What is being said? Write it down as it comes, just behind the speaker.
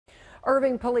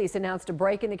Irving police announced a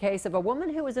break in the case of a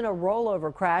woman who was in a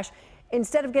rollover crash.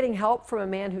 Instead of getting help from a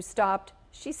man who stopped,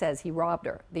 she says he robbed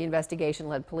her. The investigation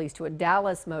led police to a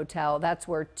Dallas motel. That's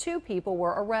where two people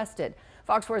were arrested.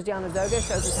 Fox 4's Deanna Zoga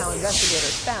shows us how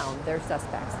investigators found their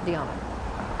suspects. Deanna.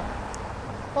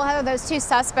 Well, Heather, those two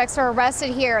suspects are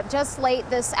arrested here just late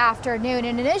this afternoon.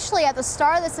 And initially, at the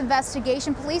start of this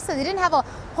investigation, police said they didn't have a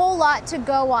whole lot to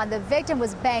go on. The victim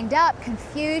was banged up,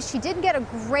 confused. She didn't get a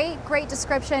great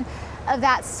description of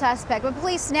that suspect. But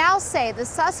police now say the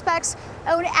suspect's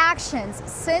own actions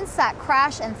since that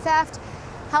crash and theft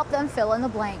helped them fill in the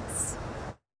blanks.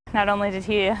 Not only did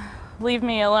he leave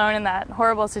me alone in that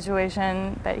horrible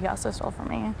situation, but he also stole from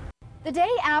me. The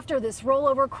day after this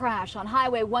rollover crash on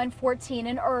Highway 114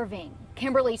 in Irving,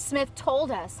 Kimberly Smith told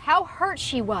us how hurt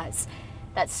she was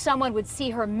that someone would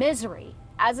see her misery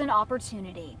as an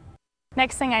opportunity.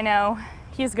 Next thing I know,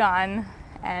 he's gone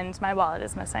and my wallet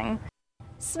is missing.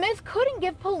 Smith couldn't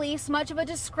give police much of a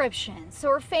description, so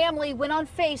her family went on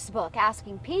Facebook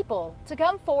asking people to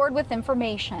come forward with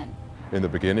information. In the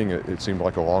beginning, it seemed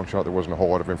like a long shot. There wasn't a whole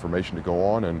lot of information to go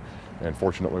on, and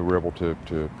fortunately we were able to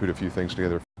put a few things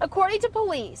together. According to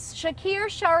police, Shakir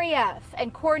Sharieff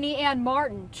and Courtney Ann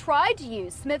Martin tried to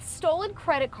use Smith's stolen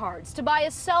credit cards to buy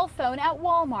a cell phone at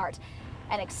Walmart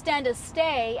and extend a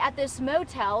stay at this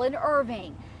motel in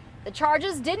Irving. The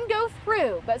charges didn't go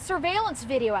through, but surveillance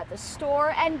video at the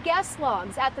store and guest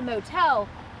logs at the motel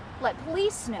let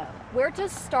police know where to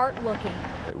start looking.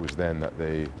 It was then that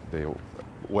they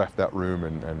left that room,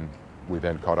 and we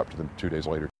then caught up to them 2 days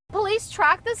later. Police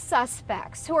tracked the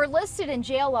suspects, who are listed in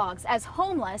jail logs as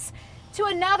homeless, to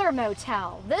another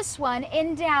motel, this one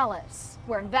in Dallas,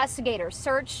 where investigators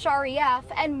searched Sharieff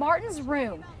and Martin's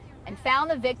room and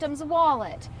found the victim's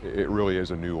wallet. It really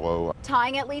is a new low.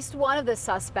 Tying at least one of the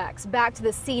suspects back to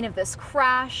the scene of this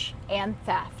crash and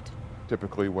theft.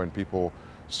 Typically when people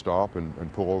stop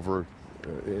and pull over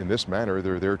in this manner,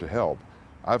 they're there to help.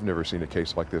 I've never seen a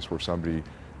case like this where somebody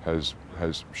has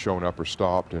shown up or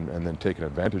stopped and then taken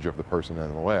advantage of the person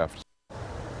and left.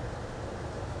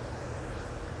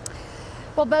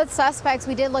 Well, both suspects,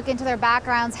 we did look into their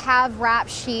backgrounds, have rap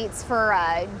sheets for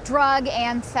drug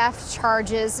and theft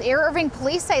charges. Irving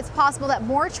police say it's possible that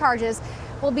more charges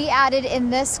will be added in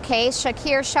this case.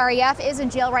 Shakir Sharieff is in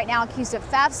jail right now accused of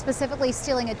theft, specifically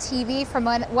stealing a TV from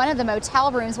one of the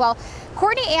motel rooms, while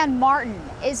Courtney Ann Martin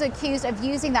is accused of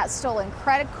using that stolen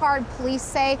credit card. Police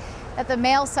say that the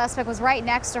male suspect was right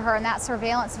next to her in that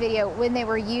surveillance video when they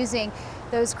were using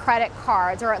those credit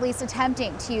cards, or at least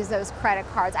attempting to use those credit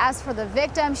cards. As for the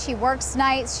victim, she works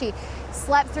nights. She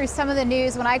slept through some of the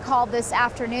news when I called this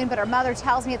afternoon, but her mother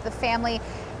tells me that the family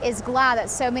is glad that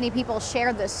so many people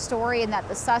shared this story and that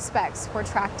the suspects were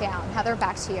tracked down. Heather,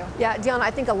 back to you. Yeah, Deanna,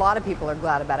 I think a lot of people are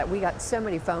glad about it. We got so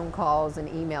many phone calls and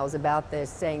emails about this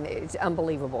saying that it's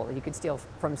unbelievable that you could steal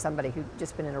from somebody who'd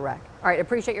just been in a wreck. All right,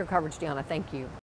 appreciate your coverage, Deanna. Thank you.